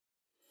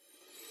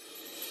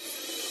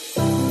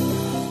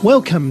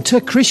Welcome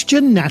to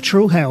Christian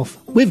Natural Health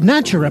with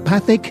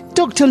naturopathic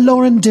Dr.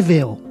 Lauren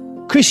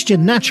DeVille.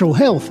 Christian Natural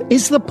Health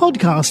is the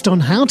podcast on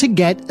how to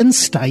get and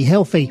stay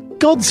healthy,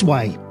 God's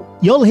way.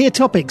 You'll hear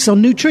topics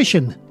on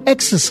nutrition,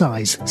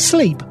 exercise,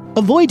 sleep,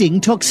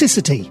 avoiding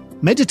toxicity,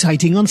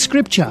 meditating on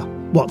scripture,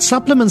 what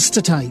supplements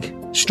to take,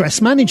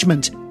 stress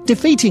management,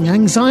 defeating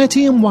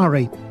anxiety and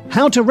worry,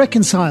 how to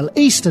reconcile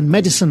Eastern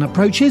medicine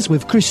approaches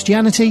with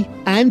Christianity,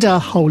 and a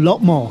whole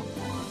lot more.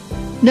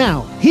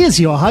 Now, here's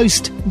your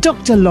host,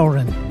 Dr.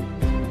 Lauren.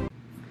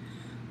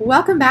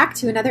 Welcome back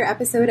to another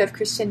episode of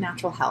Christian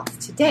Natural Health.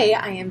 Today,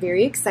 I am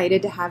very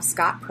excited to have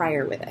Scott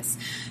Pryor with us.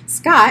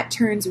 Scott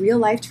turns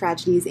real-life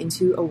tragedies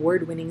into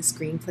award-winning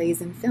screenplays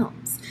and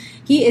films.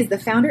 He is the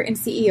founder and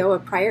CEO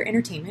of Pryor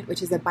Entertainment,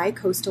 which is a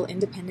bi-coastal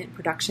independent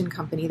production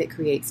company that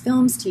creates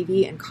films,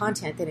 TV, and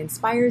content that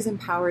inspires,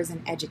 empowers,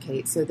 and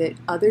educates so that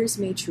others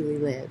may truly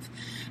live.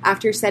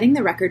 After setting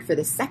the record for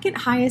the second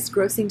highest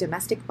grossing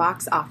domestic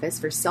box office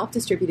for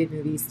self-distributed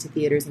movies to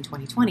theaters in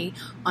 2020,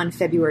 on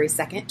February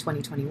 2nd,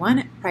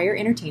 2021, Pryor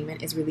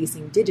Entertainment is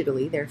releasing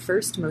digitally their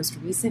first most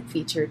recent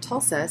feature,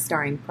 Tulsa,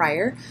 starring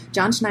Pryor,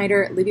 John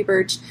Schneider, Libby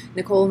Birch,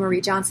 Nicole Marie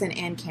Johnson,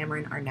 and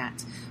Cameron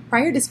Arnett.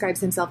 Pryor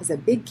describes himself as a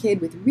big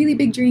kid with really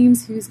big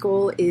dreams whose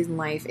goal in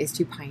life is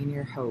to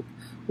pioneer hope.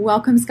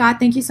 Welcome, Scott.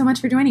 Thank you so much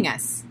for joining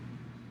us.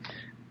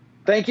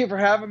 Thank you for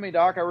having me,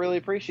 Doc. I really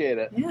appreciate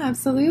it. Yeah,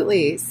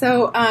 absolutely.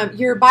 So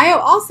your bio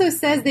also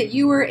says that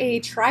you were a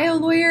trial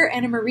lawyer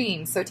and a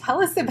Marine. So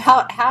tell us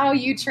about how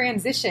you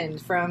transitioned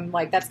from,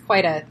 that's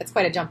quite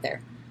a jump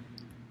there.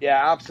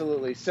 Yeah,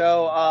 absolutely.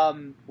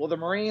 So, the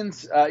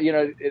Marines,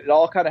 it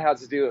all kind of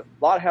has to do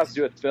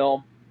with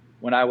film.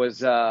 When I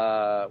was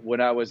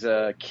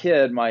a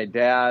kid, my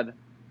dad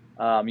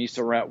used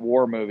to rent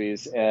war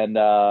movies, and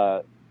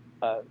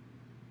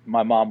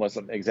my mom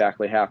wasn't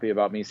exactly happy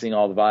about me seeing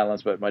all the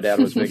violence, but my dad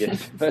was big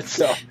into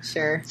it.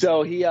 Sure.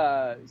 So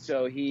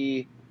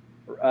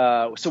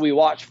we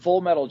watched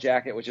Full Metal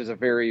Jacket, which is a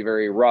very,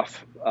 very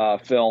rough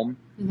film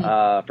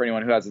for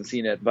anyone who hasn't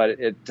seen it, but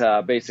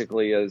it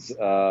basically is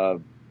a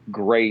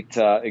great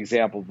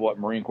example of what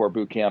Marine Corps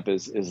boot camp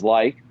is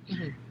like.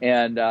 Mm-hmm.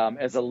 And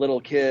as a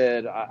little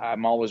kid,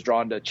 I'm always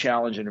drawn to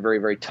challenge and very,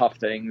 very tough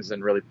things,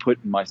 and really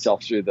putting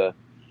myself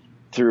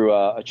through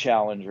a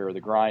challenge or the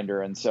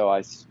grinder. And so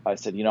I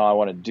said, I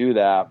want to do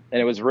that.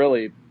 And it was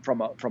really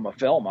from a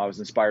film. I was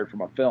inspired from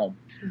a film.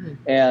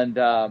 Mm-hmm.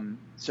 And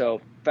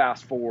so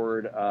fast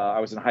forward, I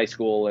was in high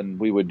school, and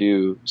we would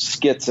do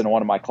skits in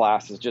one of my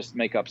classes, just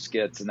make up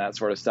skits and that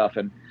sort of stuff.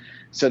 And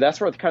so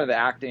that's where kind of the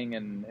acting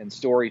and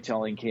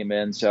storytelling came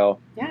in. So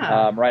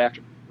right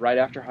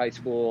after high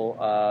school,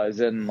 I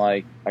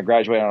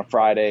graduated on a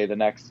Friday. The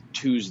next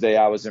Tuesday,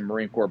 I was in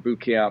Marine Corps boot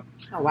camp.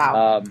 Oh,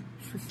 wow.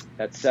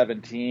 At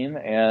 17.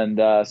 And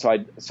so I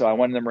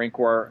went in the Marine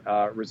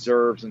Corps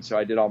reserves. And so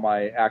I did all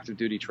my active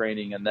duty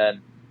training, and then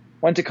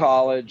went to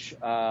college,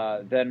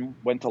 then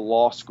went to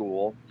law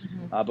school.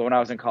 Mm-hmm. But when I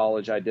was in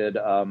college, I did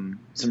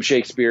some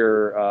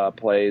Shakespeare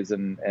plays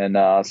and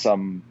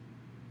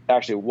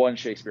one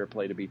Shakespeare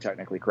play, to be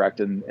technically correct,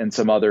 and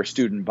some other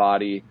student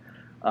body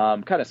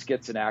kind of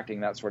skits and acting,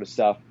 that sort of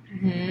stuff.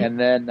 Mm-hmm. And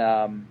then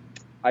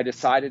I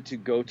decided to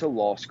go to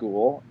law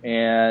school,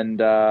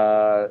 and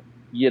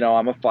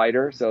I'm a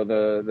fighter, so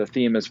the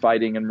theme is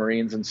fighting in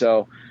Marines, and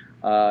so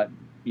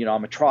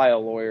I'm a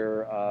trial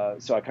lawyer,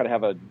 so I kind of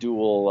have a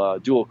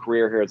dual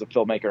career here as a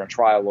filmmaker and a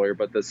trial lawyer,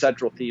 but the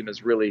central theme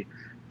is really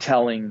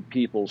telling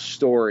people's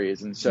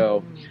stories. And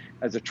so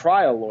as a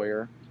trial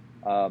lawyer,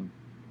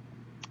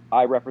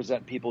 I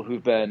represent people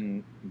who've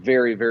been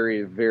very,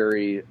 very,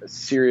 very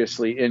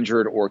seriously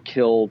injured or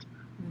killed.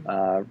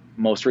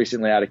 Most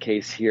recently, I had a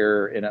case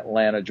here in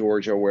Atlanta,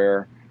 Georgia,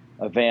 where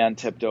a van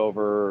tipped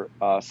over,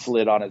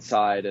 slid on its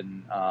side,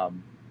 and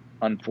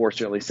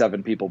unfortunately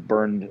 7 people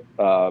burned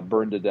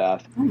to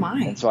death. Oh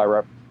my! And so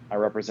I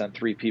represent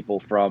 3 people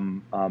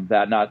from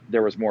that.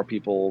 There was more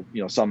people,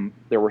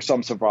 there were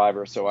some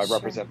survivors. So I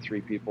represent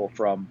 3 people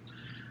from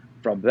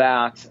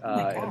that.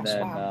 And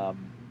then wow.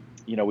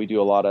 We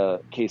do a lot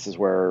of cases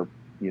where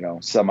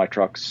semi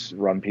trucks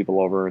run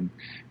people over, and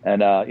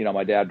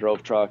my dad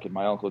drove truck and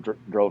my uncle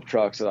drove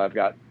truck, so I've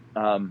got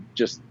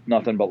just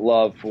nothing but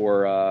love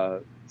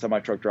for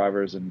semi-truck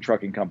drivers and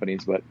trucking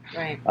companies. But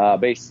right.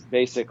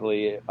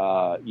 Basically,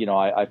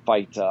 I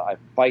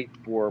fight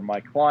for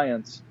my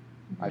clients.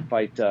 Mm-hmm. I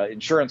fight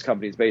insurance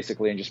companies,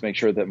 basically, and just make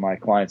sure that my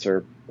clients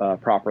are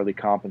properly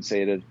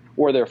compensated,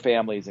 or their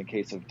families in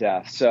case of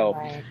death. So,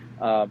 right.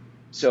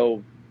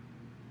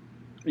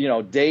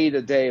 My day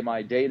to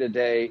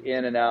day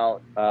in and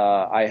out,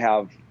 I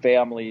have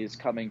families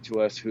coming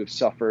to us who have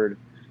suffered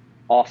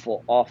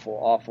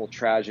awful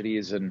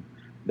tragedies, and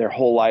their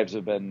whole lives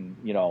have been,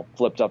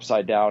 flipped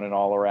upside down and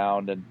all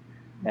around.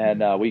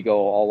 And we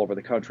go all over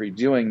the country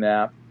doing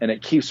that. And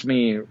it keeps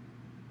me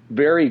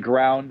very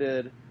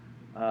grounded.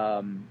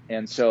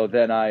 And so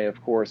then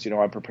of course,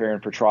 I'm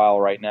preparing for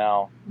trial right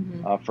now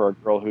for a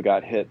girl who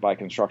got hit by a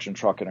construction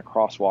truck in a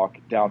crosswalk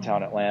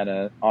downtown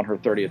Atlanta on her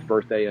 30th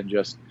birthday, and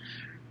just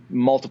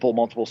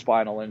multiple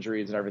spinal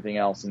injuries and everything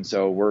else. And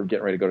so we're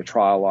getting ready to go to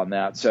trial on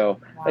that. So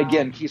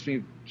again, keeps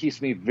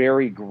me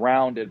very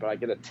grounded, but I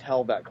get to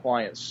tell that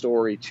client's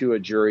story to a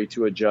jury,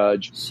 to a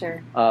judge.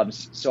 Sure.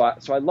 So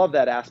I love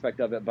that aspect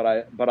of it,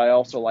 but I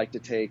also like to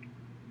take,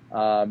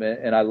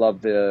 and I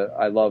love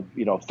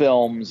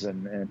films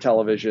and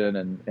television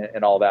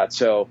and all that.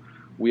 So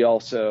we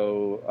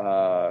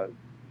also,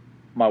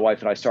 my wife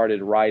and I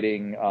started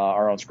writing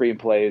our own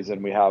screenplays,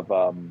 and we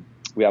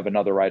have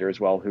another writer as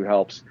well who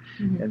helps.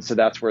 Mm-hmm. And so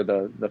that's where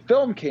the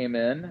film came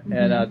in. Mm-hmm.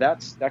 And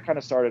that kind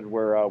of started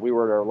where we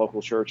were at our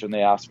local church, and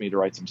they asked me to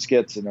write some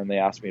skits, and then they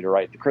asked me to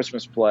write the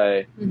Christmas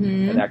play.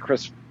 Mm-hmm. And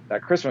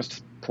that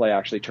Christmas play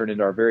actually turned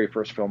into our very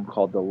first film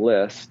called The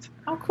List.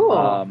 Oh, cool.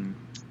 And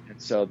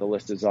so The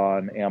List is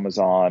on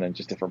Amazon and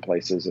just different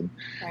places. And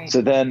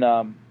so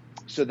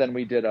then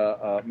we did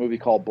a movie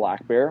called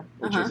Black Bear,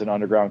 which is an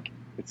underground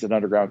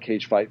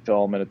cage fight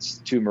film, and it's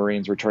two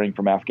Marines returning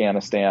from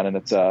Afghanistan, and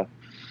it's a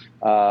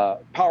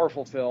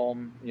powerful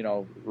film,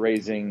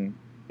 raising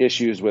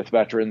issues with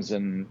veterans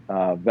and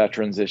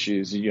veterans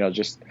issues,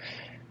 just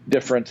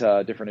different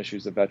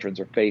issues that veterans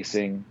are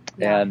facing.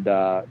 Yeah. And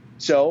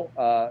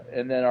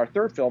and then our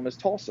third film is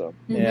Tulsa.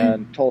 Mm-hmm.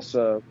 And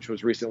Tulsa, which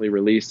was recently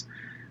released,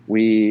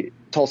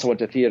 Tulsa went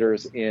to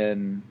theaters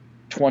in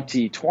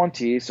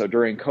 2020, so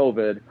during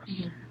COVID.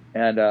 Mm-hmm.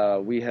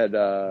 And we had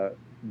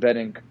been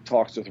in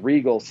talks with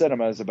Regal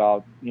Cinemas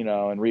about,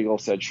 and Regal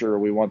said, sure,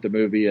 we want the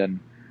movie, and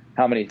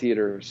how many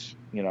theaters,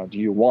 do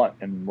you want?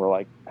 And we're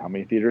like, how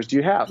many theaters do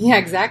you have? Yeah,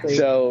 exactly.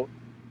 So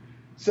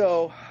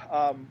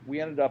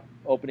we ended up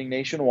opening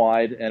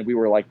nationwide, and we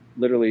were like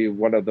literally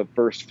one of the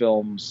first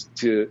films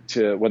to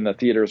when the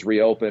theaters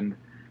reopened.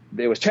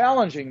 It was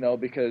challenging though,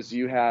 because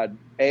you had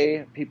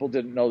A, people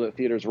didn't know that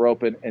theaters were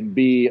open, and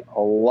B,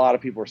 a lot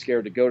of people were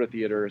scared to go to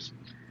theaters.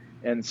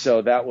 And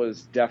so that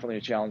was definitely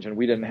a challenge. And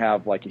we didn't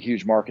have like a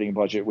huge marketing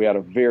budget. We had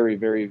a very,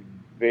 very,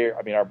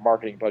 our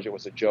marketing budget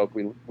was a joke.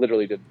 We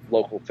literally did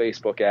local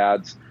Facebook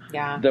ads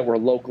that were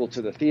local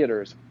to the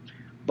theaters.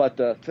 But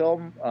the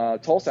film,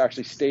 Tulsa,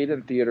 actually stayed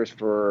in theaters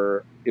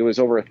it was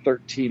over a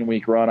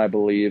 13-week run, I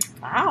believe.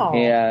 Wow.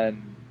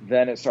 And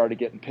then it started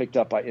getting picked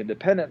up by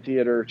independent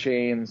theater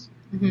chains.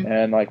 Mm-hmm.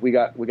 And like we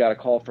got a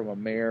call from a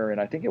mayor, and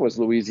I think it was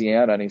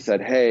Louisiana, and he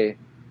said, hey,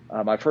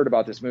 I've heard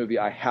about this movie.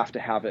 I have to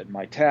have it in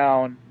my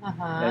town.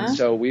 Uh-huh. And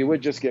so we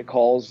would just get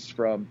calls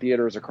from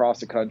theaters across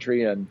the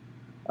country, and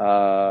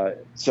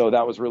so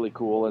that was really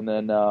cool. And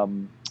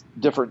then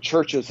different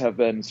churches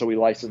so we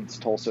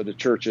licensed Tulsa to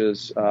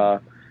churches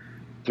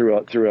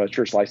through a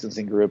church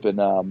licensing group. And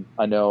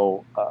I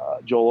know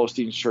Joel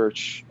Osteen's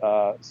church,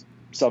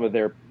 some of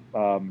their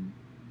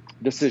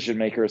decision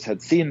makers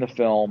had seen the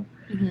film.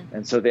 Mm-hmm.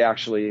 And so they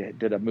actually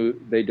did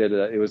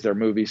it was their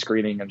movie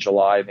screening in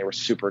July, and they were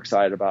super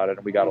excited about it.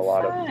 And we got a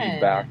lot of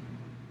feedback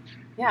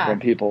from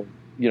people,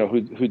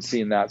 who'd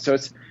seen that. So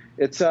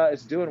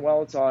it's doing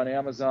well. It's on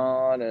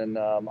Amazon and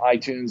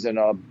iTunes and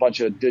a bunch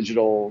of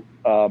digital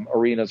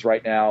arenas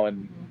right now.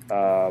 And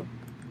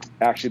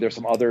actually there's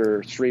some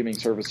other streaming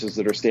services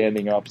that are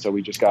standing up. So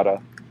we just got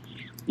a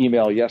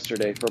email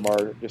yesterday from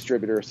our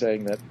distributor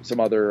saying that some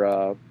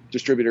other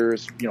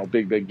distributors,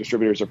 big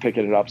distributors are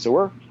picking it up. So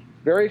we're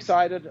very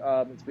excited.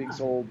 It's being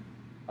sold,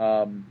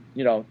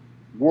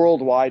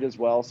 worldwide as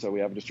well. So we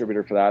have a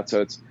distributor for that.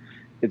 So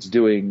it's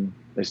doing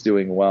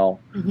well.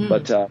 Mm-hmm.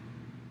 But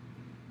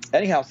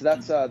anyhow,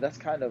 so that's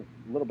kind of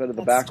a little bit of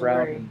the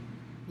background.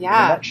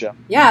 Yeah.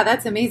 Yeah,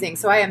 that's amazing.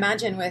 So I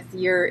imagine with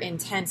your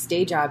intense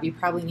day job, you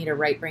probably need a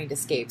right-brained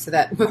escape. So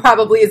that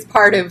probably is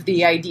part of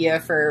the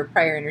idea for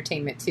Prior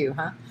Entertainment too,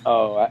 huh?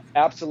 Oh,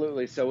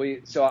 absolutely. So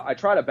I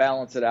try to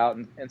balance it out,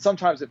 and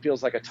sometimes it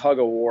feels like a tug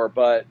of war,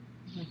 but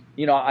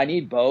I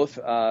need both.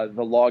 The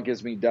law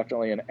gives me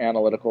definitely an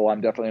analytical.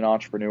 I'm definitely an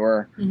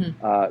entrepreneur.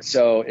 Mm-hmm.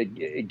 So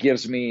it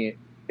gives me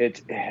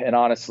it. And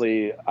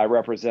honestly, I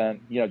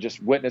represent,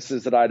 just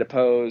witnesses that I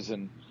depose,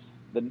 and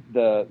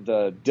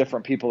the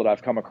different people that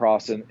I've come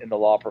across in the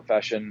law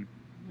profession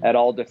at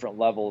all different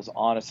levels.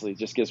 Honestly,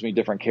 just gives me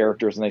different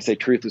characters, and they say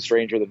truth is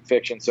stranger than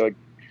fiction. So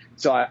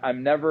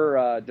I'm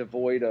never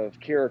devoid of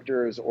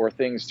characters or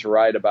things to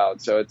write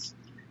about. So it's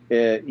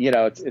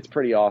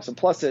pretty awesome.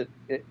 Plus it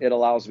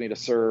allows me to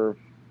serve,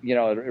 it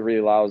really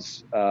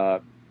allows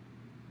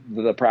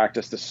the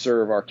practice to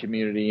serve our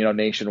community,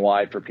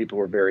 nationwide, for people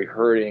who are very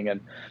hurting. And,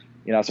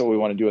 that's what we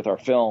want to do with our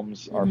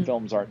films. Mm-hmm. Our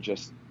films aren't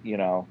just,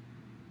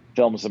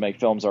 films to make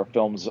films. Our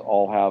films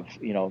all have,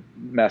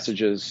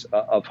 messages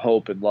of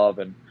hope and love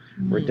and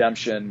mm-hmm.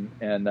 redemption,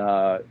 and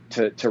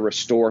to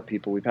restore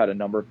people. We've had a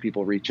number of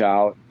people reach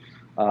out.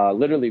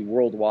 Literally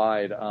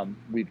worldwide.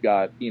 We've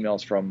got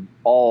emails from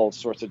all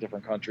sorts of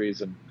different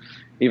countries, and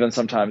even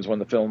sometimes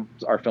when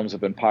our films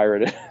have been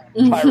pirated,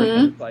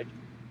 mm-hmm. it's like,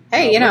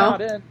 hey,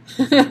 not in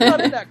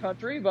that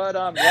country, but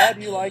I'm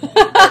glad you like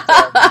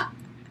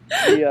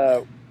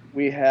it.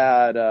 We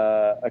had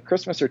a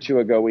Christmas or two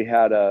ago, we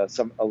had a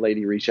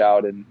lady reach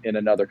out in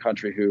another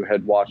country who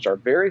had watched our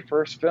very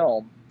first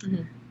film,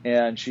 mm-hmm.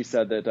 and she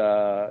said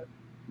that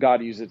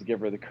God used it to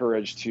give her the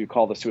courage to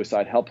call the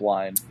suicide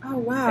helpline. Oh,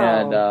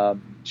 wow.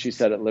 And she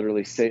said it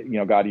literally,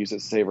 God used it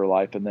to save her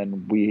life. And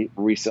then we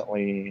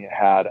recently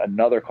had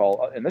another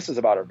call, and this is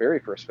about her very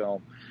first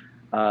film.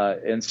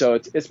 And so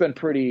it's been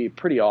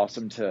pretty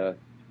awesome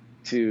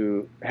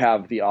to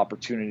have the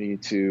opportunity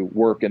to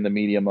work in the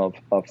medium of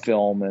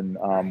film.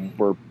 And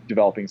we're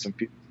developing some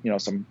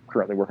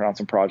currently working on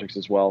some projects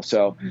as well.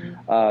 So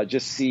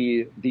just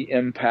see the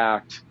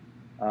impact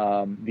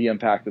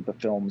that the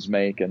films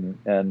make. And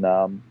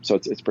so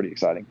it's pretty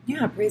exciting.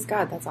 Yeah. Praise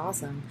God. That's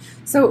awesome.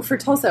 So for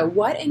Tulsa,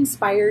 what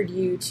inspired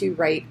you to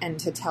write and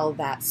to tell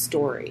that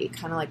story?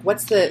 Kind of like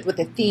what's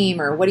the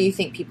theme, or what do you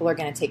think people are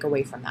going to take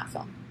away from that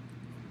film?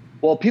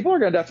 Well, people are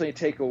going to definitely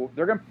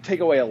take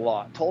away a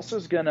lot.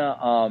 Tulsa's going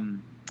to,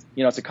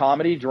 it's a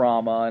comedy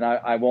drama, and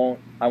I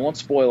won't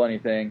spoil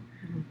anything.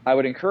 I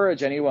would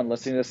encourage anyone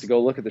listening to this to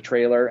go look at the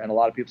trailer. And a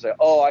lot of people say,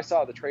 "Oh, I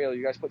saw the trailer.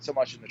 You guys put so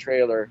much in the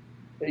trailer."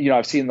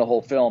 I've seen the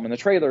whole film, and the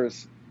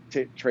trailer's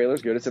good.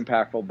 It's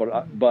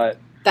impactful, but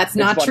that's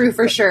not true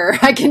for sure.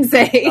 I can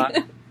say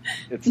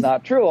it's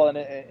not true.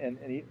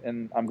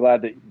 And I'm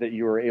glad that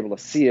you were able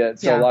to see it.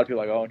 So a lot of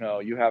people are like, "Oh no,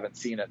 you haven't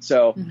seen it."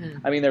 So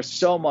I mean, there's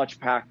so much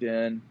packed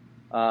in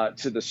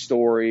to the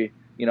story.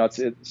 It's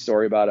a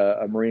story about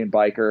a Marine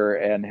biker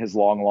and his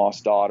long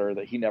lost daughter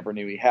that he never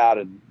knew he had.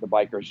 And the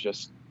biker's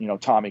just,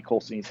 Tommy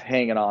Colson, he's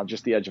hanging on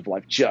just the edge of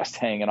life, just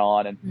hanging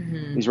on.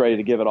 And he's ready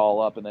to give it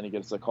all up. And then he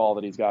gets a call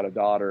that he's got a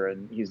daughter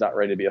and he's not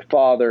ready to be a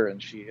father.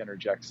 And she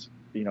interjects,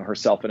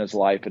 herself in his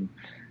life. And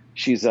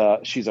she's a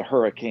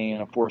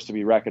hurricane, a force to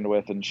be reckoned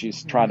with. And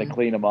she's trying to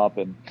clean him up.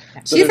 And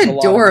so she's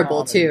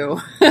adorable too.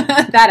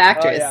 That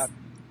actress.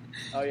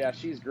 Oh yeah,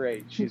 she's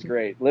great. She's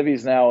great.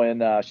 Livy's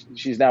now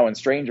she's now in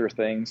Stranger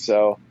Things.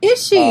 So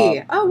is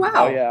she? Oh wow.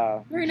 Oh yeah.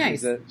 Very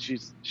nice.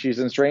 She's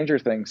in Stranger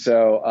Things.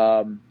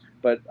 So,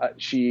 but I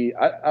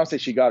don't say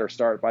she got her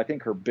start, but I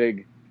think her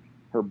big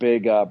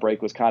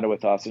break was kind of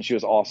with us, and she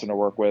was awesome to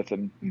work with,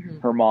 and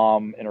her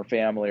mom and her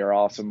family are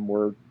awesome.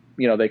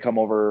 They come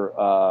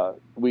over.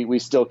 We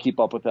still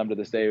keep up with them to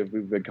this day.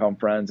 We've become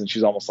friends, and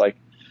she's almost like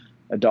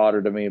a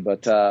daughter to me,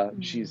 but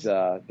she's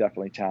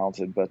definitely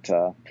talented. But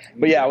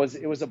yeah,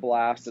 it was a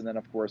blast. And then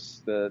of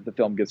course the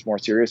film gets more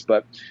serious.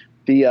 But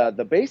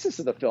the basis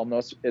of the film,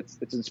 it's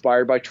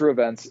inspired by true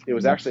events. It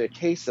was actually a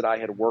case that I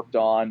had worked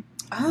on,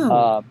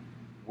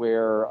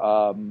 where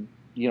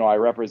I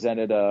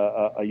represented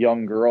a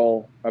young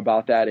girl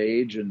about that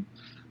age, and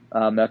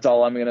that's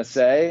all I'm going to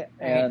say.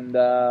 Right.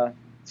 And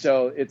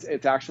so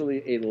it's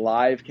actually a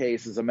live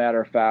case, as a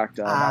matter of fact.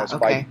 I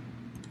was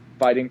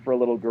fighting for a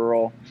little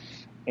girl.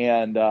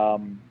 And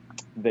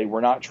they were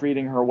not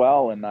treating her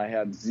well, and I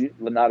had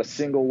not a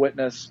single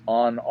witness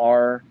on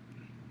our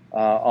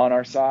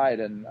side.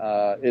 And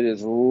it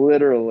is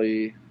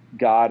literally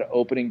God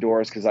opening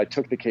doors, because I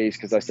took the case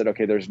because I said,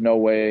 okay, there's no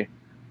way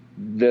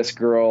this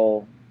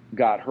girl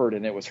got hurt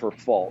and it was her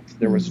fault.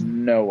 There was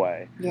no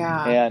way.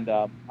 Yeah. And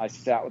I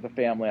sat with the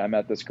family. I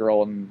met this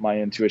girl, and my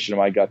intuition and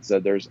my gut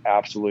said there's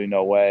absolutely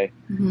no way.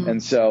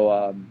 And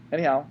so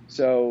anyhow,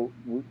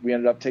 we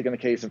ended up taking the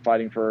case and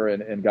fighting for her,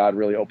 and God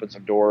really opened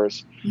some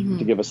doors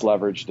to give us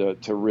leverage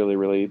to really,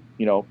 really,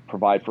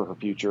 provide for her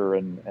future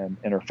and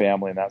her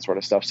family and that sort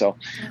of stuff. So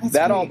that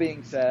great. All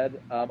being said,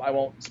 I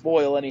won't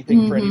spoil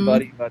anything for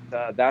anybody, but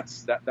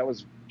that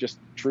was just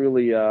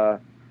truly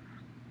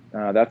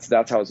that's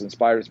how I was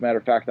inspired. As a matter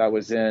of fact, I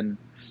was in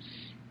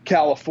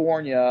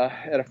California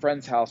at a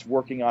friend's house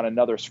working on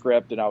another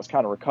script, and I was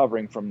kind of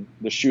recovering from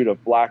the shoot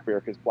of Black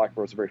Bear, because Black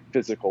Bear is a very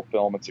physical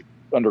film. It's an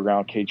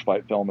underground cage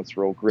fight film. It's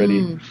real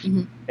gritty.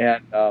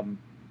 And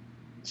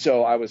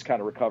so I was kind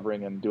of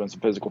recovering and doing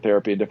some physical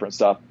therapy and different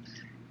stuff.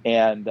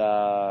 And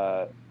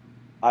I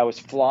was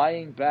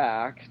flying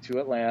back to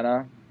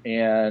Atlanta,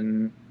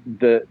 and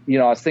I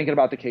was thinking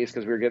about the case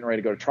because we were getting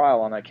ready to go to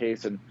trial on that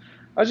case, and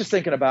I was just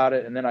thinking about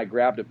it, and then I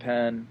grabbed a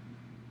pen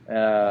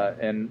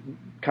and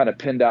kind of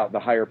pinned out the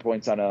higher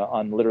points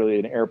on literally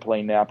an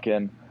airplane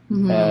napkin,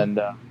 and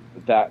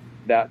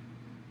that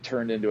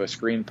turned into a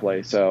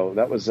screenplay. So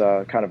that was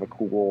kind of a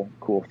cool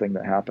thing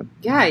that happened.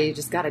 Yeah, you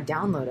just got a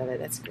download of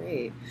it. That's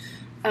great.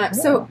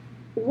 So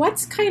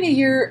what's kind of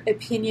your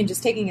opinion,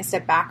 just taking a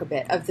step back a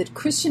bit, of the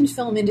Christian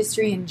film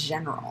industry in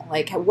general?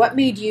 Like, what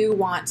made you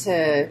want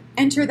to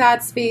enter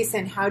that space,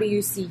 and how do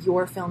you see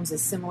your films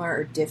as similar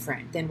or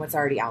different than what's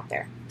already out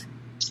there?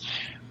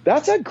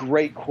 That's a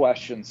great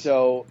question.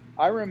 So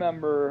I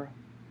remember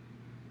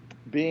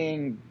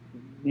being,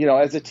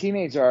 as a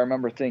teenager, I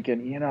remember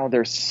thinking,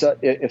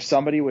 if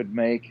somebody would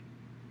make,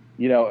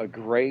 a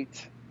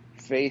great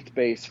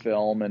faith-based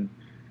film, and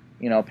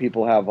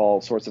people have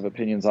all sorts of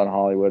opinions on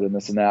Hollywood and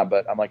this and that,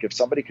 but I'm like, if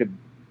somebody could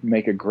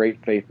make a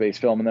great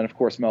faith-based film, and then of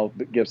course Mel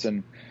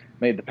Gibson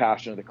made The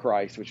Passion of the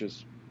Christ, which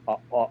is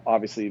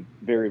obviously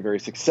very, very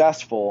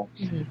successful.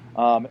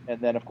 And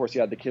then of course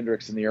you had the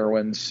Kendricks and the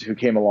Irwins who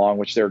came along,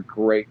 which they're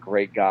great,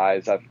 great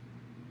guys. I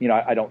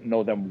don't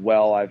know them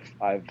well.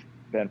 I've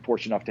been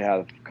fortunate enough to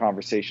have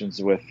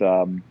conversations with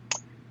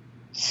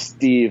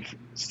Steve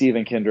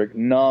Stephen Kendrick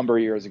number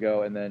of years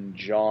ago, and then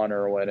John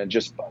Irwin, and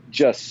just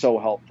so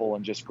helpful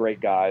and just great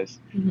guys.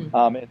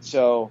 And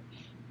so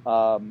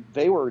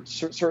they were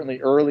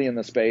certainly early in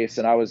the space,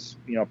 and I was,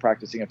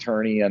 practicing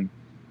attorney, and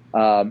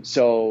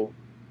so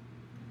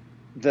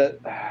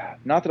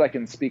not that I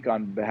can speak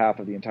on behalf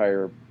of the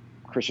entire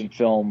Christian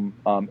film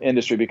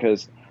industry,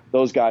 because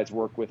those guys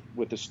work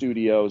with the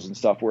studios and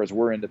stuff, whereas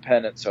we're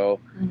independent. So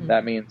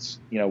that means,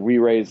 we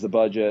raise the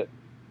budget,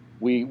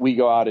 we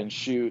go out and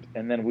shoot,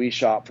 and then we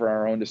shop for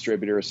our own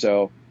distributor.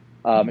 So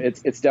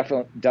it's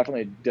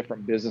definitely a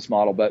different business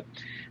model, but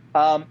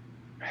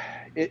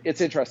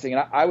it's interesting.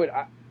 And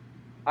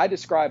I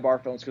describe our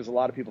films because a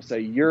lot of people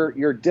say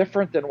you're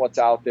different than what's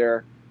out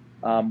there.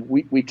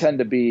 We tend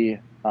to be,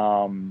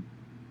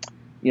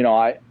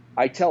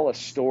 I tell a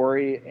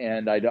story,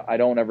 and I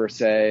don't ever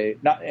say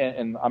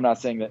and I'm not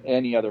saying that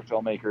any other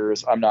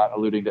filmmakers, I'm not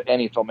alluding to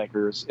any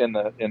filmmakers in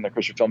the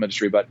Christian film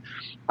industry, but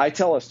I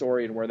tell a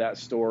story, and where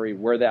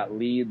that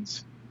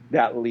leads.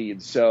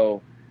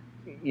 So,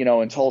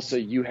 in Tulsa,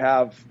 you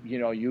have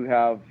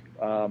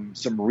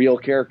some real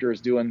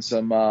characters doing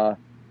some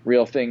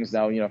real things.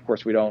 Now, of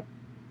course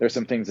there's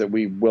some things that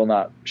we will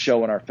not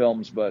show in our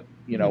films, but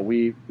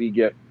we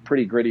get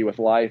pretty gritty with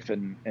life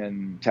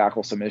and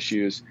tackle some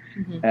issues.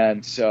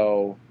 And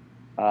so,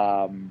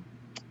 and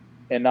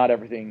not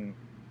everything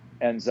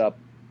ends up,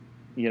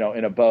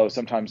 in a bow.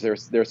 Sometimes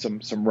there's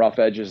some rough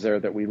edges there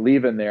that we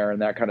leave in there,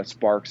 and that kind of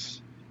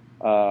sparks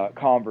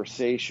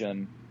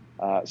conversation.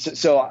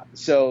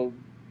 So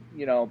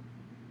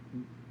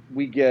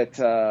we get,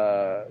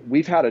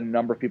 we've had a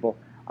number of people,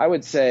 I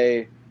would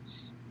say,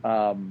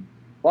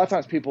 a lot of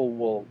times people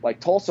will, like,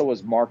 Tulsa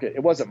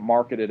it wasn't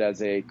marketed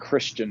as a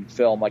Christian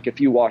film. Like,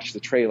 if you watch the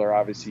trailer,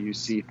 obviously you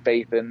see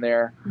faith in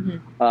there.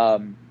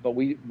 But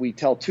we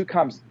tell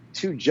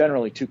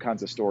generally two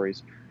kinds of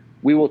stories.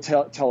 We will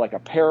tell like a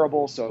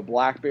parable. So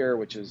Black Bear,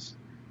 which is,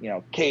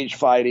 cage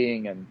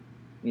fighting and,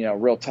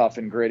 real tough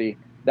and gritty.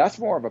 That's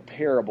more of a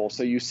parable.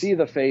 So you see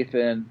the faith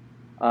in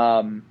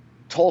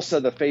Tulsa.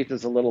 The faith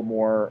is a little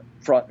more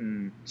front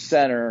and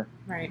center.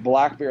 Right.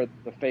 Black Bear,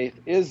 the faith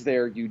is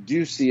there. You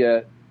do see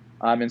it.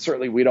 And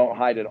certainly we don't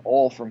hide it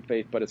all from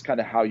faith, but it's kind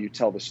of how you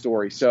tell the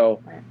story.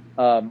 So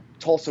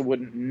Tulsa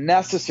wouldn't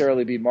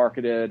necessarily be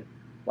marketed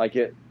like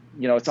it,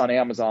 it's on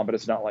Amazon, but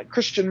it's not like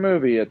Christian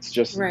movie. It's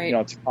just,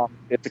 it's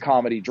a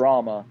comedy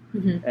drama,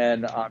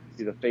 and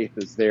obviously the faith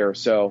is there.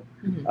 So,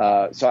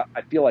 so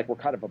I feel like we're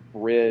kind of a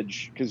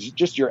bridge, because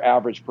just your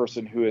average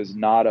person who is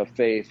not of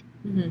faith,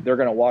 they're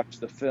going to watch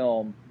the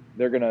film.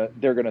 They're going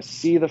to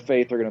see the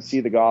faith. They're going to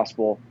see the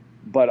gospel.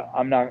 But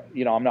I'm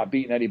not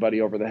beating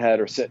anybody over the head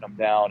or sitting them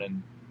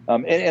down,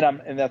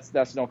 and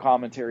that's no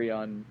commentary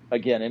on,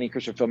 again, any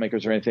Christian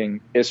filmmakers or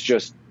anything. It's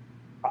just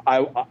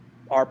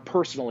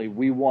personally,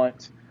 we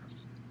want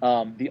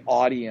the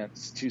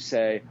audience to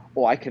say,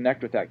 "Oh, I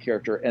connect with that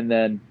character," and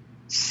then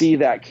see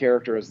that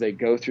character as they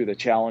go through the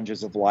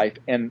challenges of life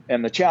and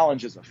the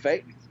challenges of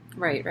faith.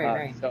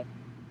 Right. So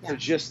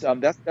just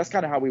that's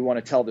kind of how we want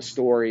to tell the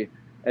story,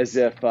 as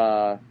if.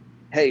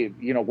 Hey,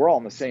 we're all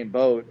in the same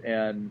boat,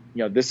 and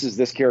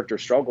this character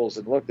struggles,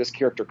 and look, this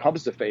character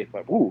comes to faith,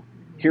 but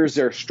here's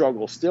their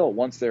struggle still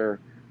once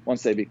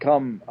they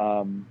become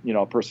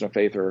a person of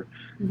faith, or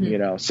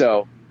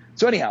so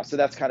anyhow, so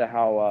that's kind of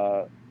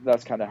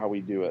how we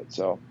do it.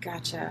 So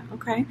gotcha.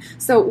 Okay,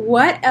 so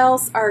what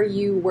else are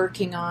you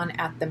working on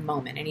at the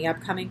moment? Any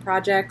upcoming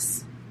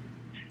projects?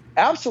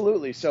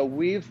 Absolutely. So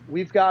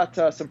we've got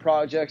some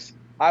projects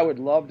I would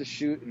love to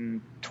shoot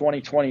in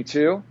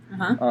 2022.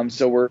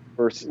 So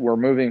we're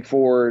moving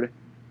forward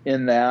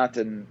in that,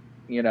 and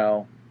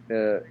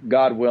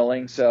God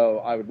willing. So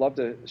I would love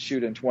to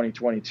shoot in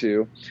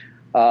 2022.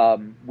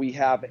 We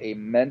have a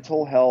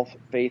mental health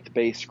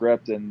faith-based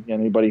script, and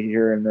anybody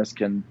hearing this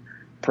can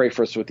pray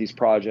for us with these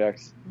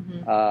projects.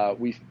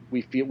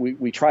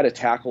 We try to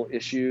tackle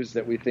issues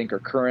that we think are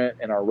current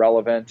and are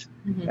relevant,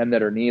 and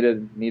that are need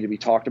to be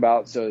talked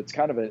about. So it's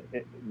kind of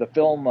the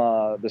film.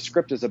 The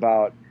script is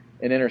about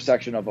an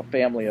intersection of a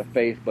family of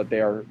faith, but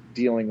they are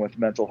dealing with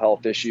mental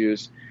health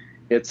issues.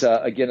 It's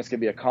again, it's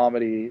going to be a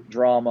comedy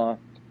drama,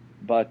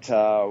 but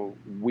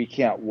we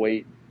can't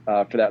wait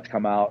for that to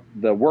come out.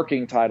 The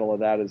working title of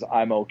that is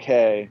I'm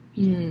Okay.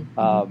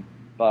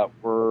 But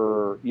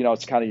we're,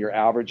 it's kind of your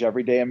average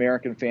everyday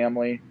American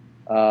family.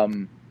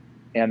 And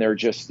they're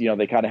just,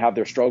 they kind of have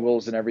their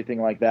struggles and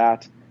everything like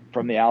that.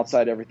 From the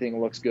outside,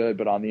 everything looks good,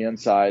 but on the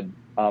inside,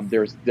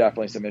 there's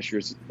definitely some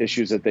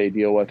issues that they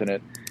deal with, and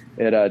it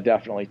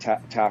definitely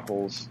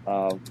tackles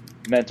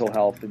mental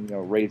health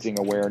and raising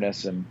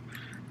awareness and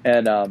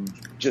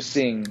just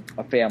seeing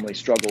a family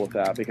struggle with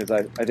that, because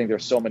I think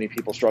there's so many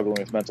people struggling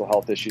with mental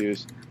health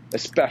issues,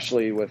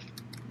 especially with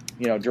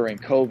during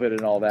COVID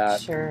and all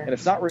that. Sure. And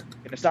it's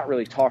not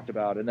really talked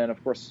about. And then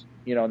of course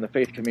in the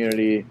faith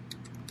community,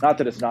 not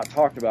that it's not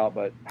talked about,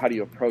 but how do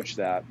you approach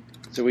that?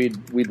 So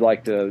we'd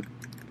like to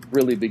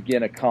really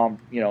begin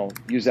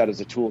use that as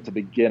a tool to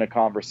begin a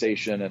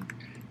conversation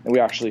we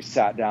actually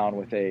sat down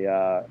with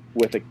a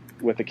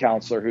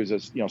counselor who's a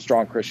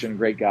strong Christian,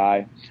 great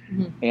guy,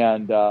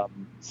 and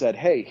said,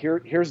 hey,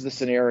 here's the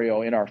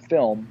scenario in our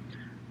film.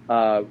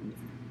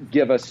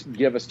 Give us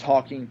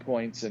talking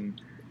points, and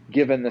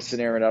given the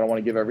scenario, and I don't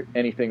want to give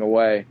anything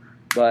away,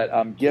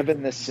 but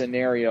given this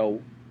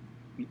scenario,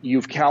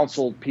 you've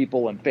counseled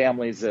people and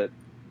families that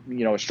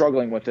are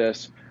struggling with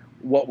this.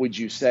 What would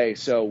you say?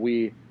 So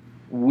we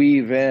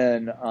weave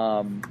in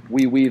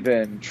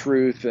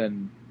truth,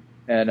 and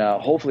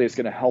hopefully it's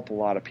going to help a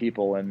lot of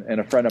people. And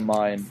a friend of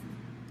mine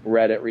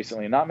read it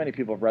recently. Not many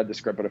people have read the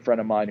script, but a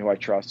friend of mine who I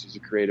trust, who's a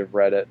creative,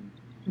 read it.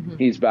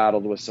 He's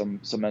battled with some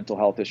mental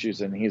health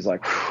issues, and he's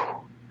like, whew.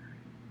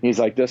 He's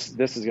like, this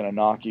is going to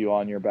knock you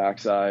on your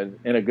backside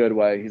in a good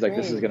way. He's like,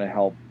 This is going to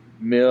help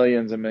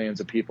millions and millions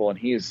of people, and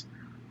he's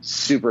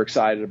super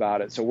excited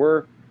about it. So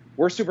we're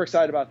super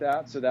excited about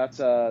that. So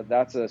that's a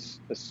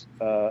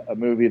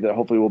movie that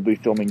hopefully we'll be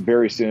filming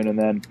very soon. And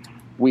then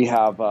we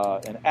have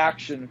an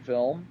action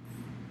film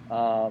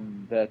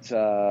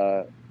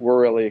that we're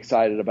really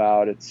excited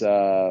about. It's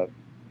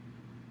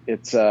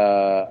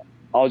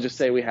I'll just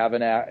say we have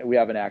an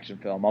action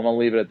film. I'm gonna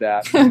leave it at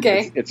that.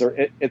 Okay.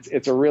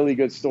 It's a really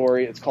good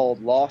story. It's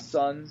called Lost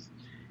Sons,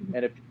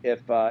 and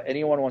if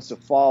anyone wants to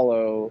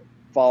follow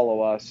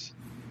us,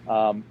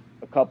 a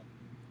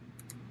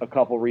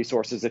couple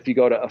resources. If you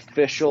go to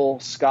official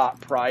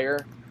Scott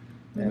Pryor,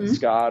 and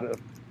Scott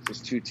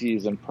is 2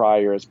 T's, and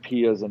Pryor is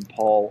P as in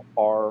Paul,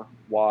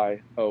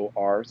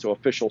 RYOR. So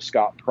official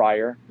Scott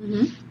Pryor.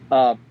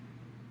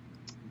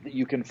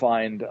 You can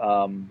find.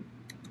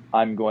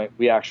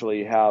 We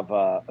actually have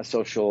a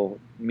social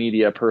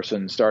media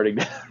person starting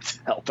to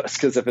help us,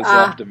 because if it's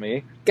left to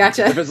me,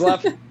 gotcha. If it's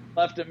left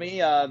to me,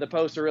 the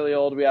posts are really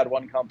old. We had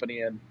one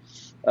company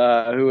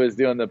who was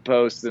doing the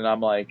posts, and I'm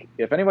like,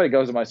 if anybody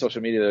goes to my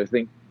social media, they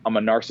think I'm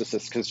a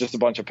narcissist because just a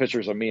bunch of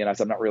pictures of me, and I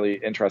said I'm not really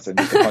interested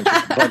in just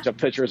a bunch of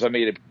pictures of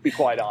me, to be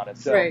quite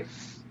honest. So, right.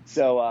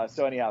 So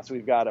anyhow, we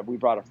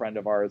brought a friend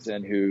of ours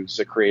in who's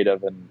a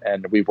creative,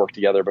 and we've worked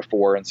together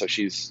before, and so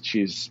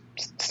she's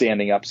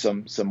standing up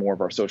some more of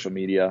our social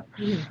media.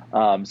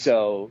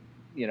 So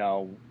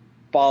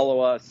follow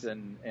us,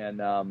 and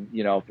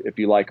if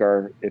you like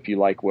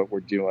what we're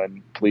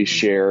doing, please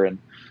share, and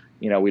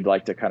we'd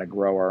like to kind of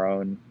grow our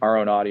own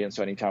audience.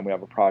 So anytime we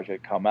have a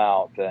project come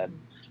out, then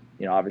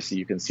obviously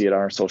you can see it on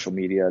our social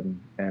media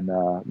and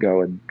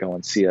go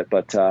and see it.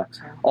 But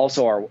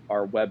also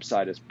our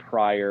website is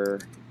Pryor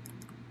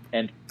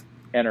and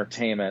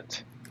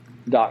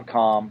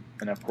entertainment.com,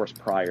 and of course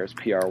Pryor is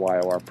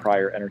PRYOR,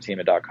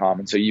 PryorEntertainment.com,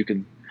 and so you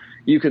can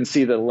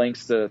see the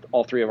links to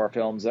all 3 of our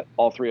films.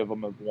 All 3 of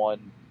them have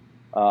won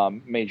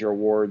major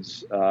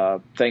awards.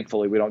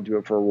 Thankfully, we don't do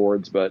it for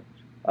awards, but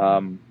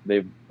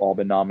they've all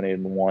been nominated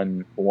and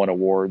won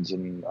awards,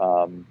 and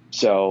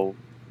so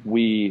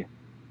we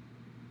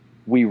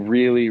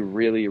really,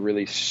 really,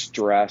 really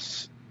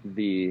stress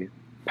the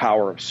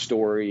power of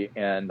story,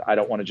 and I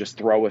don't want to just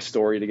throw a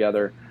story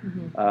together.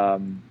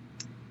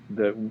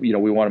 We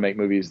want to make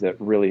movies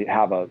that really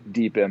have a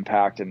deep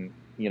impact, and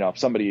if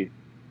somebody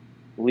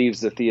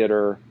leaves the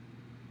theater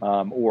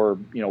or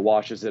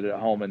watches it at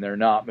home and they're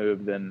not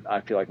moved, then I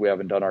feel like we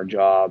haven't done our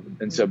job.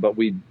 And so, but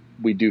we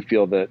do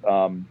feel that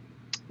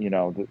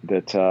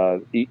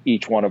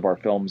each one of our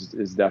films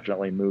is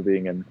definitely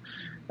moving, and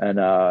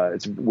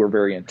we're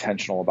very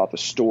intentional about the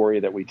story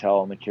that we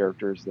tell and the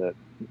characters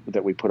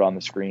that we put on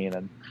the screen.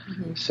 And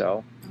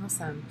so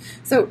awesome.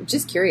 So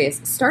just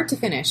curious, start to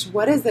finish,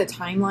 what does the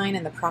timeline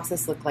and the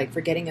process look like for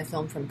getting a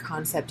film from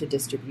concept to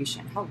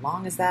distribution? How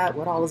long is that?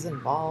 What all is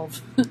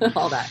involved?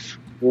 All that.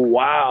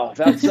 Wow.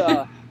 That's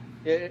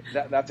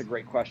that's a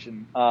great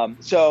question.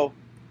 So,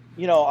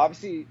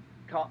 obviously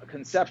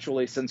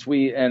conceptually, since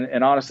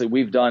and honestly,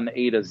 we've done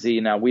A to Z.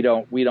 Now we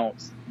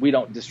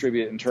don't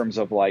distribute in terms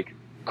of like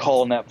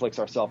call Netflix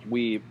ourselves.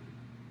 We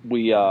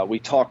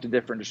talk to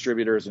different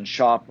distributors and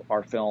shop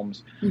our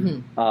films.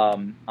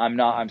 I'm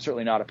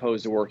certainly not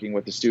opposed to working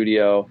with the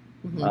studio.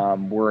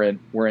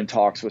 We're in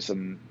talks with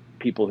some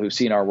people who've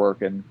seen our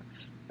work and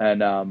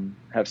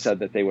have said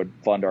that they would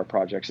fund our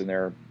projects, and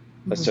they're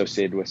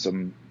associated with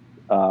some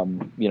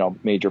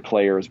major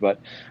players.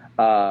 But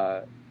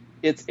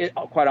it's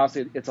quite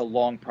honestly, it's a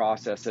long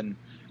process, and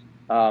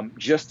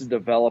just to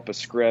develop a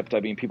script.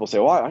 I mean, people say,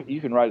 "Well, you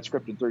can write a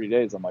script in 30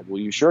 days." I'm like,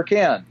 "Well, you sure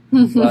can,"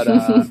 but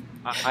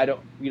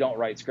we don't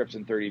write scripts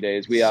in 30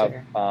 days. We have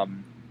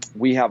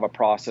a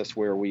process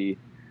where we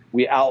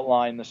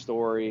outline the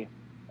story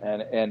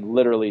and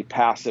literally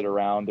pass it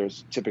around.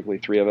 There's typically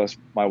 3 of us,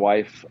 my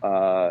wife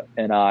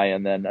and I,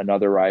 and then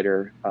another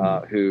writer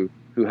who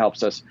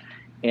helps us,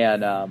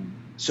 and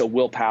so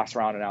we'll pass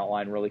around an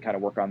outline, really kind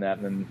of work on that,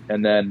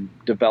 and then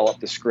develop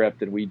the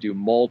script. And we do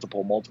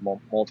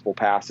multiple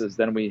passes.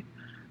 Then we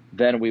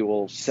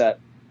will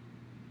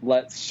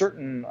let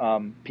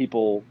certain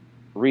people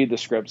read the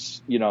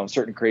scripts,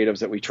 certain creatives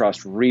that we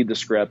trust read the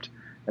script,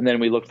 and then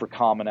we look for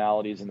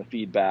commonalities in the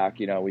feedback.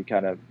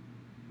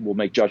 We'll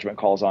make judgment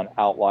calls on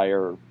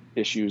outlier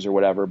issues or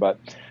whatever, but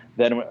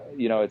then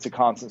it's a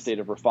constant state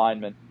of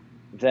refinement.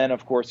 then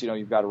of course,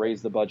 you've got to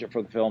raise the budget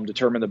for the film,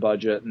 determine the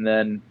budget, and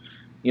then,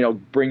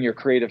 bring your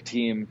creative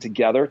team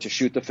together to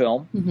shoot the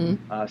film.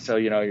 Mm-hmm. So,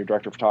 your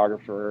director,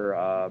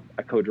 photographer,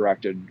 I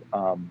co-directed,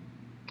 my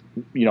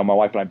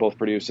wife and I both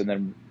produced, and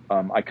then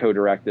I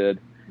co-directed.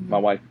 Mm-hmm. My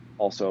wife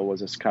also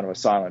was kind of a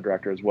silent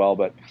director as well,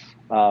 but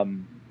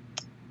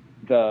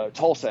the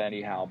Tulsa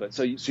anyhow. But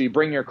so you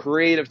bring your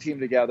creative team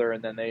together,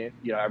 and then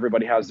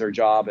everybody has their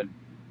job,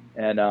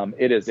 and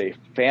it is a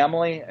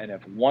family. And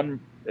if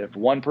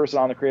one person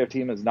on the creative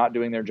team is not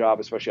doing their job,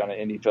 especially on an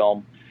indie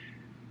film,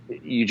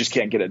 you just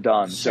can't get it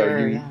done.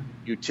 Sure, so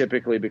you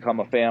typically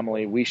become a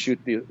family. We shoot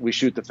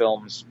the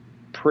films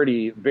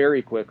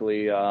very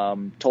quickly.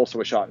 Tulsa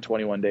was shot in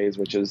 21 days,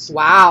 which is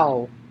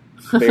wow.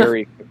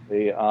 very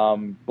quickly.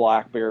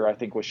 Black Bear, I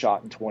think, was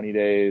shot in 20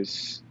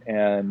 days,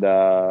 and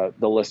The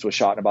List was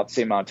shot in about the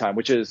same amount of time,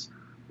 which is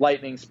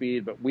lightning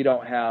speed. But we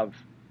don't have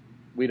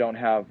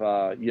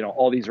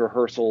all these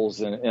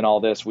rehearsals and all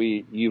this.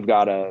 You've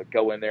got to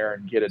go in there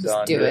and get it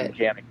done. Do it.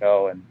 Mechanic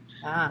go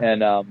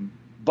and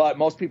but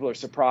most people are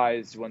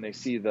surprised when they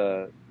see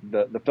the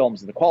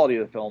films and the quality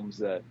of the films,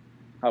 that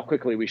how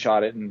quickly we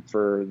shot it, and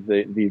for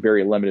the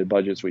very limited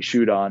budgets we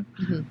shoot on.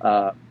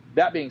 Mm-hmm.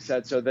 That being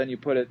said, so then you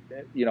put it,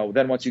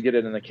 then once you get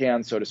it in the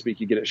can, so to speak,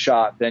 you get it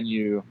shot, then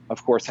you,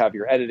 of course, have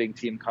your editing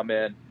team come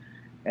in,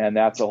 and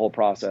that's a whole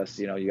process.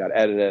 You got to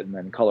edit it, and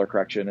then color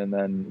correction, and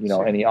then,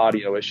 Sure. any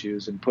audio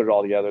issues, and put it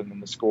all together, and then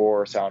the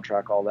score,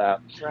 soundtrack, all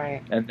that.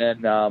 Right. And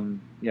then,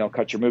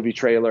 cut your movie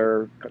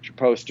trailer, cut your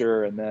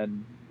poster, and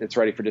then it's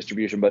ready for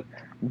distribution. But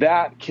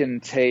that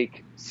can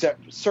take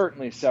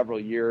certainly several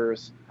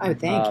years. I would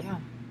think,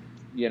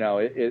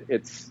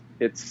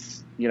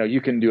 It's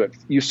you can do it.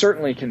 You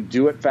certainly can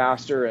do it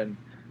faster, and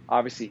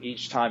obviously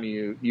each time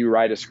you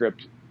write a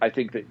script, I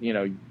think that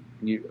you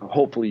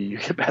hopefully you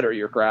get better at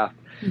your craft.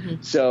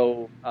 Mm-hmm.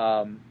 So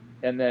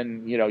and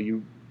then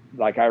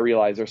I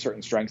realize there's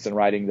certain strengths in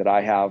writing that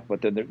I have,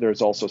 but then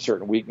there's also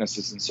certain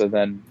weaknesses, and so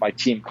then my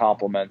team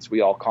complements.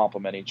 We all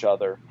complement each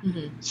other.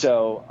 Mm-hmm.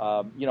 So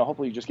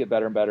hopefully you just get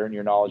better and better, and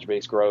your knowledge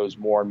base grows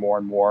more and more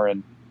and more.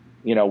 And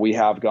we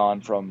have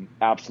gone from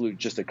absolute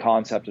just a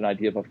concept, an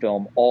idea of a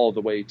film, all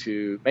the way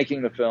to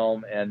making the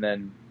film and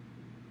then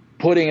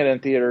putting it in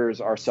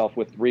theaters ourselves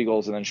with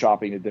Regals, and then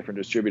shopping to different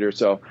distributors.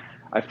 So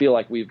I feel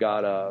like we've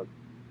got a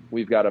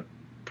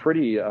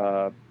pretty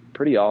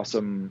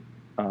awesome,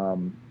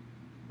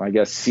 I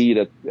guess, seat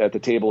at the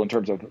table in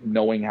terms of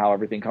knowing how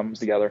everything comes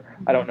together.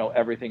 Mm-hmm. I don't know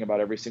everything about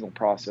every single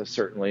process,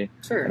 certainly,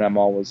 sure. and I'm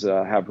always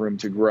have room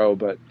to grow,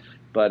 but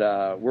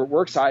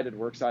we're excited.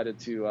 We're excited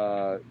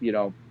to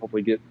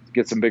hopefully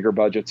get some bigger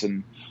budgets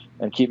and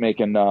keep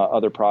making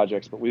other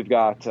projects. But we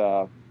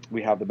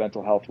have the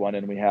mental health one,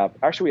 and we have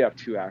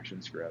two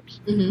action scripts,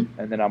 mm-hmm.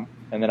 and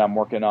then I'm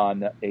working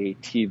on a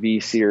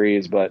TV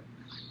series, but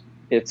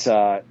it's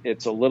a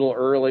little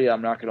early.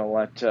 I'm not going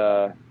to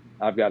let.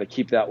 I've got to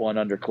keep that one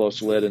under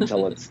close lid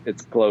until it's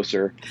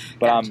closer.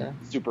 But Gotcha.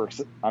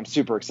 I'm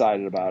super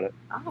excited about it.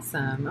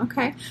 Awesome.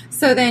 Okay.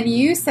 So then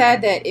you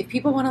said that if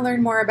people want to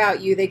learn more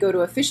about you, they go to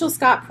Official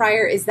Scott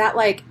Pryor. Is that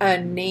like a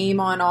name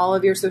on all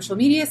of your social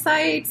media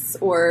sites,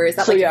 or is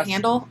that your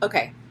handle?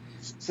 Okay.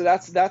 So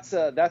that's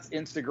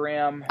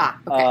Instagram.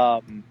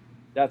 Okay.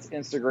 That's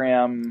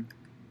Instagram,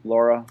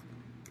 Laura.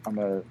 I'm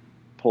gonna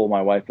pull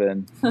my wife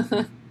in.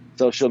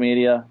 Social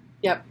media.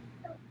 Yep.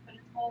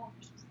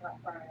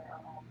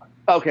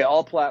 Okay,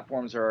 all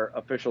platforms are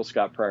Official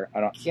Scott Pryor. I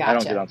don't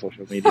get on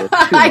social media.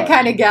 I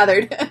kind of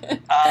gathered.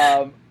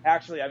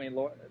 Actually, I mean,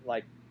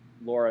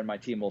 Laura and my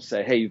team will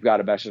say, "Hey, you've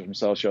got a message from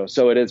social,"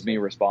 so it is me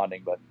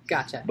responding. But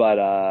gotcha.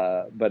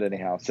 But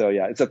anyhow, so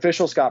yeah, it's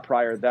Official Scott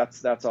Pryor.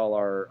 That's all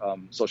our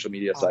social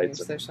media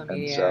sites. Social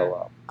media. And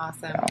so,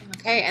 awesome. Yeah.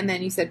 Okay, and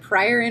then you said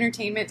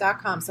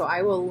priorentertainment.com. So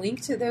I will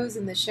link to those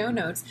in the show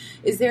notes.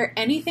 Is there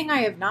anything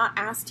I have not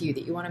asked you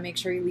that you want to make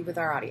sure you leave with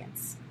our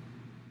audience?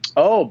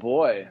 Oh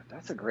boy,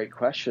 that's a great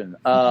question.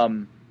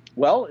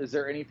 Well, is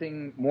there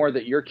anything more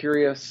that you're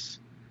curious?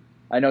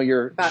 I know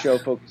your show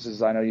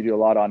focuses, I know you do a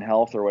lot on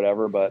health or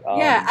whatever, but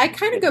yeah, I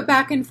kind of go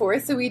back and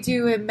forth. So we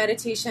do a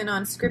meditation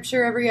on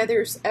scripture every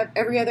other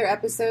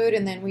episode,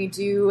 and then we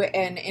do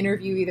an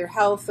interview, either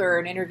health or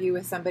an interview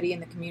with somebody in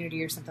the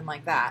community or something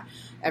like that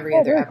every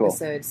other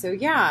episode. Cool. So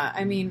yeah,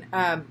 I mean,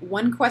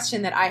 one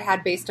question that I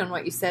had based on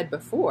what you said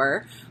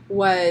before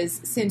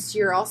was, since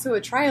you're also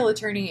a trial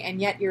attorney and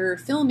yet you're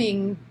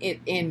filming it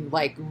in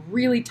like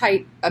really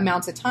tight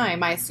amounts of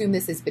time, I assume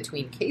this is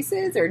between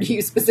cases, or do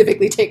you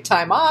specifically take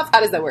time off? How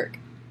does that work?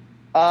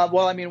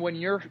 Well, I mean, when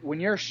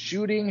you're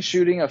shooting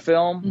a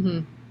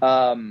film,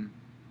 mm-hmm.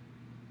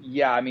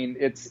 Yeah, I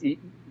mean,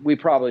 we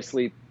probably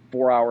sleep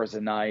 4 hours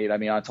a night. I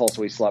mean, on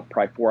Tulsa, we slept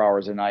probably 4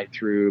 hours a night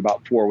through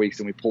about 4 weeks,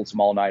 and we pulled some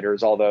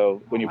all-nighters.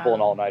 Although when you pull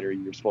an all-nighter,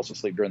 you're supposed to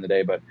sleep during the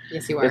day. But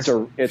yes, you are. It's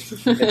an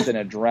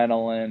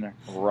adrenaline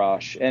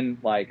rush, and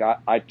like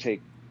I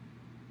take,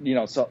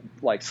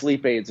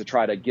 sleep aids to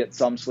try to get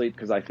some sleep,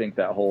 because I think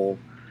that whole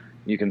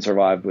you can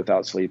survive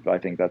without sleep, I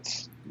think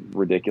that's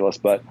ridiculous.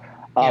 But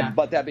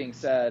but that being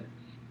said,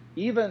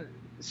 even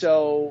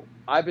so,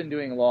 I've been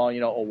doing law,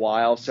 a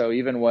while. So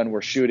even when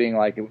we're shooting,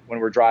 like when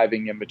we're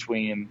driving in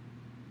between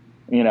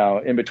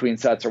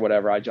sets or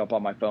whatever, I jump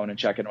on my phone and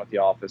check in with the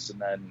office, and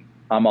then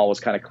I'm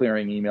always kind of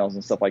clearing emails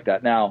and stuff like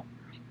that. Now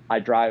I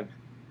drive,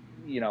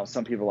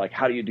 some people are like,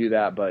 how do you do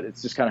that? But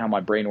it's just kind of how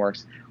my brain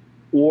works.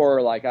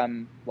 Or like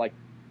I'm like,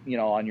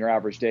 on your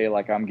average day,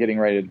 like I'm getting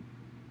ready to,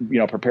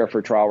 prepare for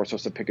a trial. We're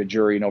supposed to pick a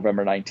jury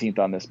November 19th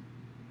on this,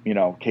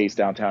 case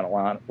downtown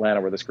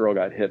Atlanta where this girl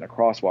got hit in a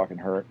crosswalk and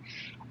hurt.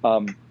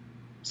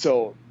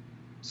 So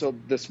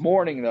this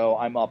morning though,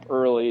 I'm up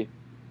early.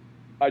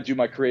 I do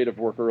my creative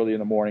work early in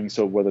the morning.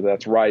 So whether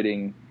that's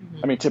writing,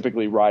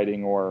 typically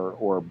writing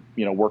or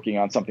working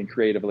on something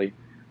creatively,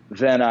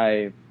 then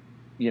I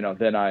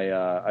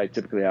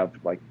typically have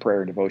like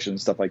prayer and devotion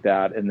and stuff like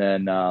that. And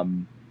then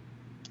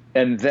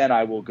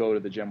I will go to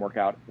the gym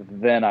workout.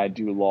 Then I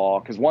do law.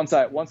 Cause once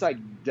I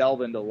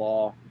delve into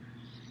law,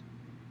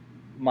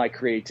 my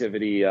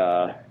creativity,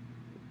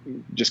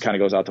 just kind of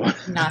goes out the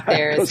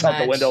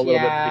window a little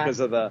bit because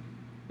of the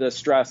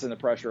stress and the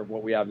pressure of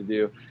what we have to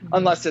do,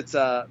 unless it's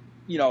a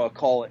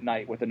call at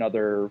night with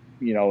another,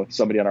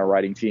 somebody on our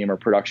writing team or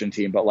production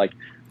team. But like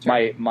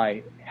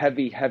my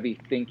heavy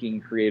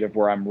thinking creative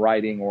where I'm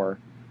writing or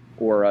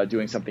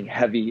doing something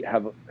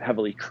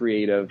heavily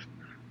creative,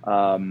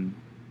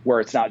 where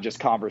it's not just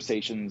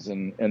conversations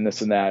and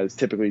this and that, is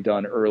typically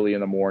done early in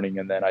the morning.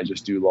 And then I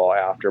just do law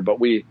after. But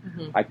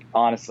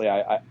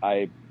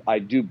I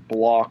do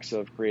blocks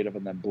of creative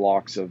and then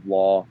blocks of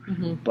law,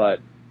 but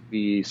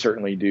we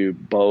certainly do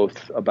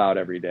both about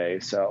every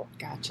day. So,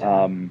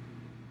 Gotcha.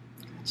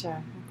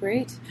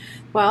 Great.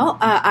 Well,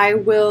 I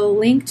will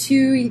link to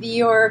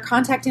your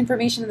contact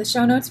information in the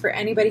show notes for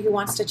anybody who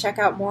wants to check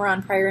out more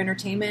on Prior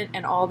Entertainment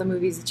and all the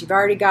movies that you've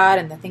already got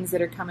and the things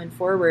that are coming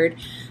forward.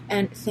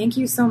 And thank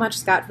you so much,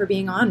 Scott, for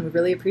being on. We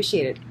really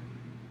appreciate it.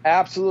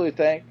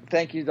 Absolutely.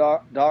 Thank you,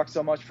 Doc,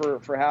 so much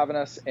for having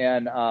us.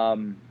 And,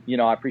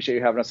 I appreciate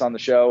you having us on the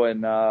show,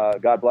 and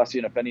God bless you.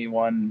 And if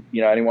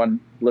anyone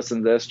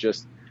listen to this,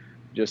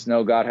 just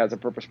know God has a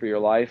purpose for your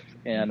life,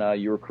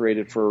 and you were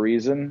created for a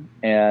reason,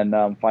 and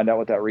find out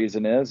what that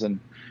reason is.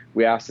 And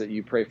we ask that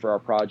you pray for our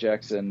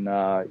projects, and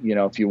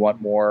if you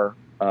want more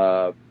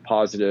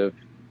positive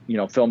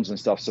films and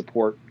stuff,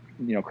 support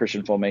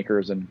Christian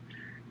filmmakers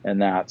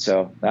and that.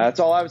 So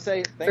that's all I would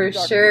say. For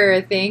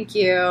sure. Thank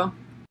you.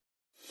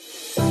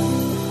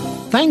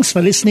 Thanks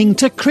for listening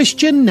to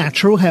Christian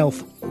Natural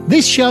Health.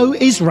 This show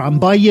is run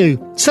by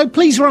you, so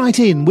please write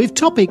in with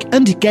topic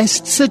and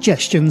guest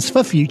suggestions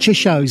for future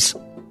shows.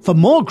 For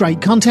more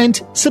great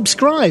content,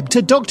 subscribe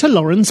to Dr.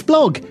 Lauren's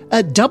blog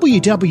at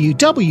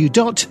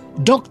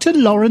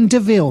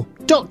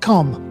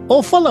www.drlaurendeville.com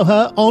or follow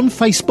her on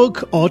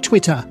Facebook or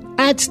Twitter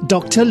at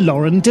Dr.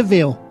 Lauren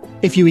DeVille.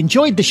 If you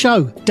enjoyed the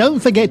show,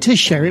 don't forget to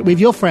share it with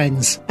your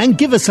friends and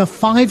give us a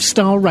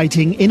 5-star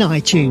rating in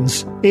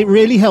iTunes. It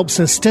really helps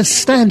us to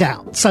stand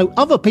out so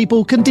other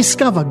people can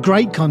discover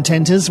great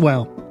content as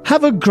well.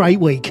 Have a great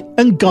week,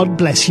 and God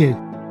bless you.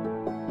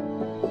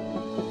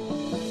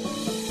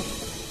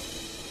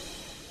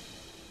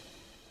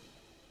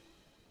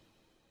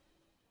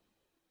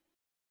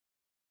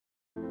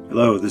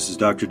 Hello, this is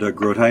Dr. Doug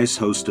Groothuis,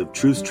 host of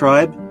Truth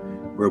Tribe,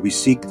 where we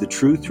seek the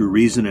truth through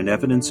reason and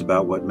evidence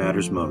about what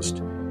matters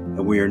most.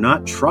 And we are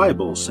not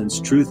tribal,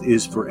 since truth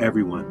is for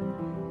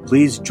everyone.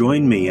 Please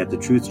join me at the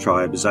Truth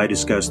Tribe as I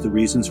discuss the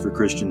reasons for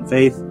Christian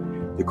faith,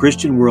 the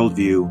Christian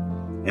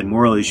worldview, and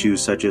moral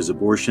issues such as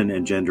abortion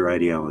and gender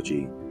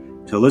ideology.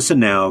 To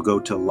listen now, go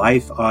to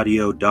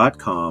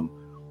lifeaudio.com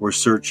or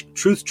search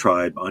Truth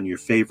Tribe on your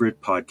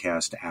favorite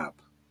podcast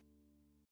app.